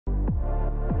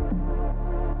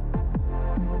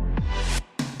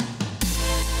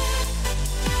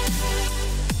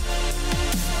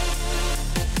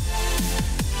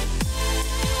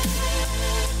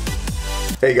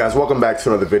Hey guys, welcome back to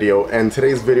another video, and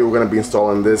today's video we're going to be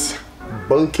installing this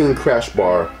Bungking Crash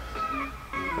bar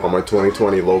on my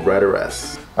 2020 Lowrider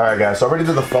S. Alright guys, so I already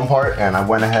did the fun part and I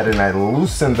went ahead and I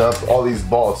loosened up all these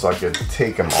bolts so I could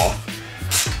take them off.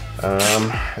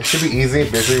 It should be easy.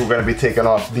 Basically we're going to be taking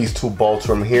off these two bolts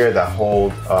from here that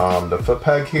hold the foot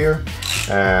peg here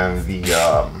and the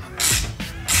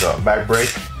back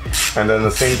brake. And then the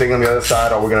same thing on the other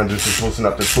side. All we're going to do is just loosen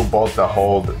up the two bolts that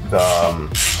hold the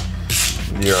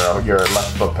your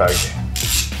left foot peg.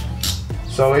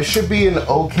 So it should be an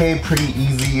okay, pretty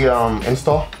easy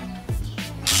install.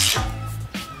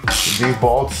 These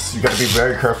bolts, you got to be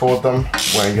very careful with them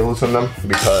when you loosen them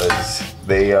because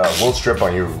they will strip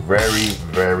on you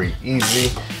very easy.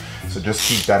 So just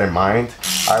keep that in mind.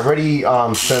 I already,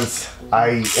 since I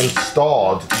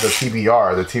installed the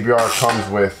TBR comes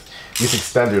with these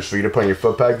extenders for you to put in your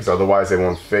foot pegs, otherwise they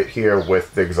won't fit here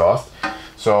with the exhaust.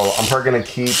 So I'm probably gonna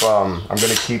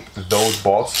keep those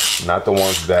bolts, not the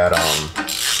ones that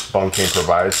Bungking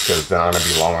provides, because they're not gonna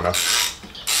be long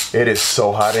enough. It is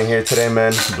so hot in here today,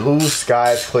 man. Blue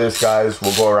skies, clear skies.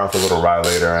 We'll go around for a little ride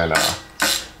later and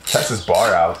test this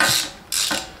bar out.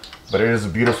 But it is a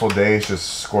beautiful day. It's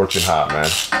just scorching hot, man.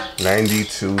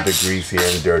 92 degrees here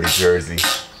in dirty Jersey.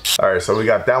 Alright, so we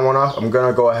got that one off. I'm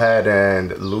gonna go ahead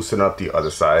and loosen up the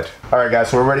other side. Alright guys,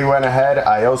 so we already went ahead.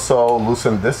 I also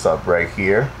loosened this up right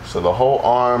here. So the whole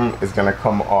arm is gonna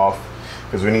come off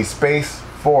because we need space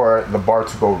for the bar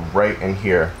to go right in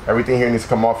here. Everything here needs to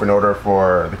come off in order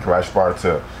for the crash bar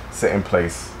to sit in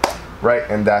place right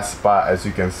in that spot, as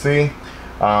you can see.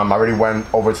 I already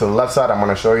went over to the left side. I'm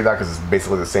going to show you that because it's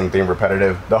basically the same thing,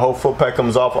 repetitive. The whole foot peg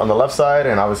comes off on the left side,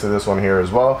 and obviously this one here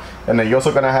as well. And then you're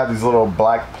also going to have these little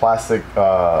black plastic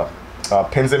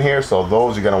pins in here, so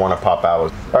those you're going to want to pop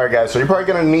out. Alright guys, so you're probably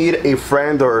going to need a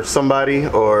friend or somebody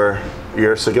or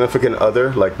your significant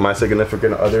other, like my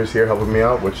significant other's here helping me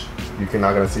out, which you're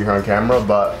not going to see her on camera,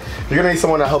 but you're going to need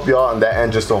someone to help you out on that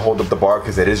end just to hold up the bar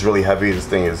because it is really heavy. This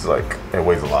thing is like, it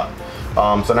weighs a lot.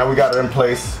 So now we got it in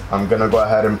place. I'm gonna go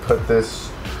ahead and put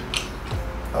this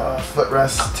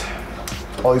footrest,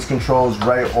 all these controls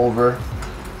right over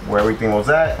where everything was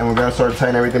at, and we're gonna start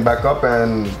tightening everything back up,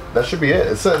 and that should be it.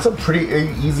 It's a pretty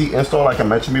easy install, like I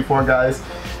mentioned before, guys.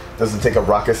 Doesn't take a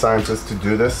rocket scientist to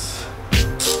do this.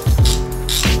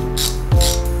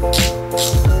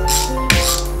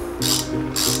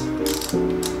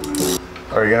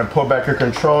 Alright, you're gonna pull back your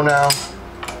control now,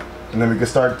 and then we can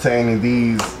start tightening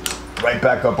these right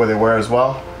back up where they were as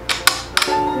well.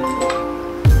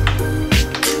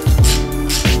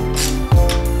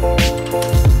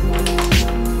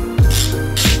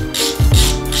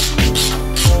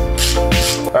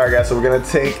 Alright guys, so we're gonna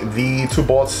take the two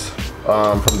bolts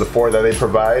from the four that they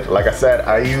provide. Like I said,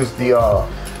 I used the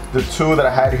two that I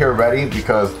had here ready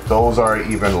because those are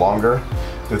even longer.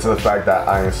 Due to the fact that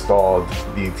I installed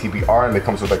the TBR and it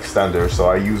comes with extenders, so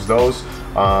I use those.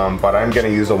 But I'm gonna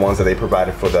use the ones that they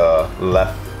provided for the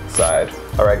left side.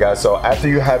 Alright guys, so after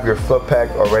you have your foot peg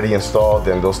already installed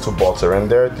and those two bolts are in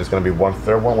there, there's gonna be one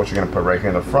third one which you're gonna put right here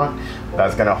in the front.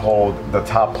 That's gonna hold the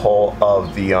top hole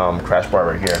of the crash bar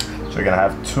right here. So you're gonna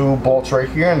have two bolts right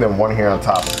here and then one here on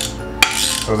top.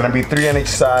 So it's gonna be 3 on each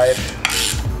side.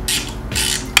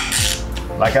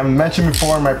 Like I mentioned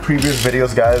before in my previous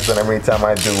videos, guys, that every time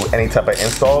I do any type of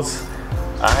installs,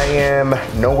 I am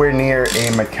nowhere near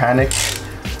a mechanic.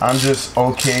 I'm just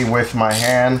okay with my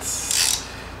hands,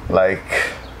 like,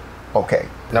 okay.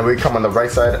 Now we come on the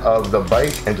right side of the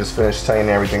bike and just finish tightening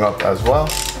everything up as well.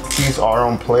 These are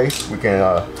in place. We can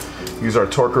use our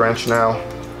torque wrench now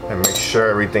and make sure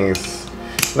everything is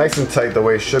nice and tight the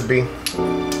way it should be.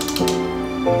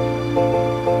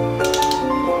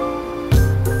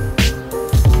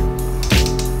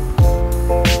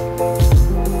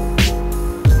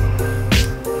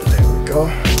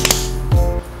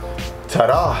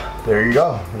 Ta-da! There you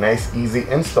go. Nice, easy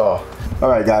install.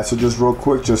 Alright guys, so just real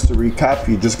quick, just to recap,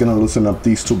 you're just gonna loosen up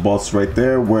these two bolts right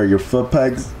there where your foot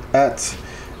peg's at.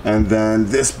 And then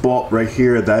this bolt right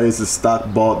here, that is a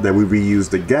stock bolt that we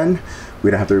reused again. We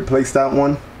don't have to replace that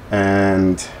one.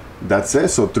 And that's it.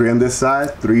 So 3 on this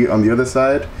side, 3 on the other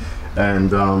side.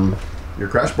 And your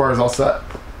crash bar is all set.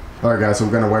 Alright guys, so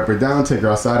we're gonna wipe her down, take her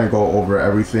outside and go over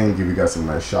everything, give you guys some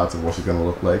nice shots of what she's gonna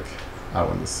look like out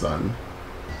in the sun.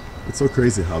 It's so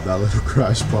crazy how that little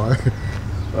crash bar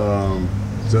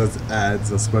just adds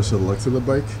a special look to the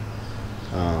bike.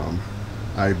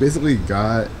 I basically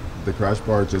got the crash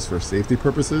bar just for safety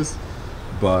purposes,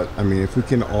 but I mean, if we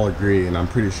can all agree, and I'm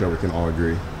pretty sure we can all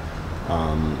agree,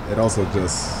 it also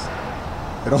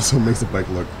makes the bike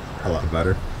look a lot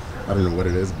better. I don't know what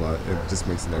it is, but it just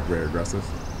makes it look very aggressive.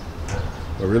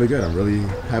 but really good. I'm really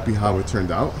happy how it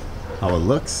turned out, how it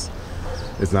looks.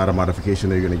 It's not a modification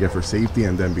that you're gonna get for safety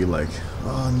and then be like,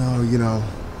 oh no, you know,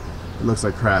 it looks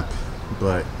like crap,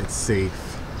 but it's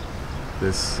safe.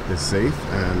 This is safe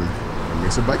and it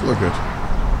makes the bike look good.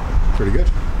 Pretty good.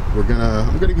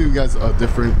 I'm gonna give you guys a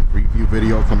different review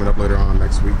video coming up later on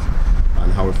next week on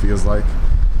how it feels like,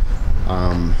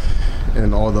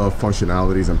 and all the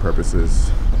functionalities and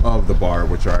purposes of the bar,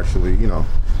 which are actually, you know,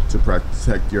 to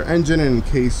protect your engine in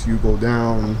case you go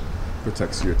down,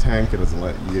 protects your tank, it doesn't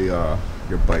let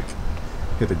your bike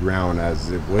hit the ground as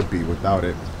it would be without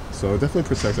it. So it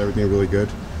definitely protects everything really good.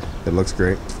 It looks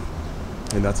great.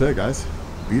 And that's it, guys.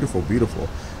 Beautiful, beautiful.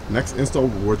 Next install,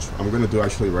 which I'm gonna do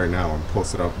actually right now and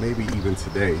post it up maybe even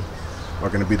today, are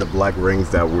gonna be the black rings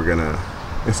that we're gonna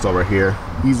install right here.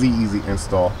 Easy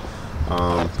install.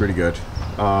 Pretty good.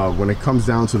 When it comes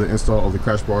down to the install of the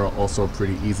crash bar, also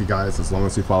pretty easy, guys. As long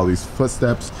as you follow these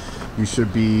footsteps, you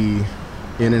should be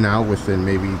in and out within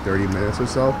maybe 30 minutes or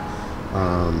so.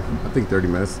 I think 30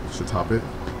 minutes should top it.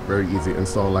 Very easy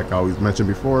install, like I always mentioned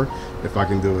before. If I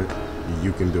can do it,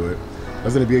 you can do it.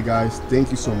 That's gonna be it, guys.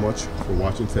 Thank you so much for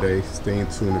watching today. Stay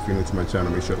tuned. If you're new to my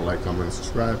channel, make sure to like, comment, and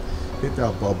subscribe. Hit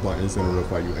that bell button so it'll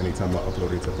notify you anytime I upload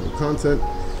any type of content.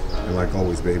 And like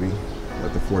always, baby,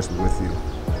 let the force be with you.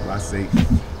 Ride safe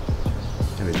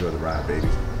and enjoy the ride, baby.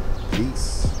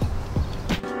 Peace.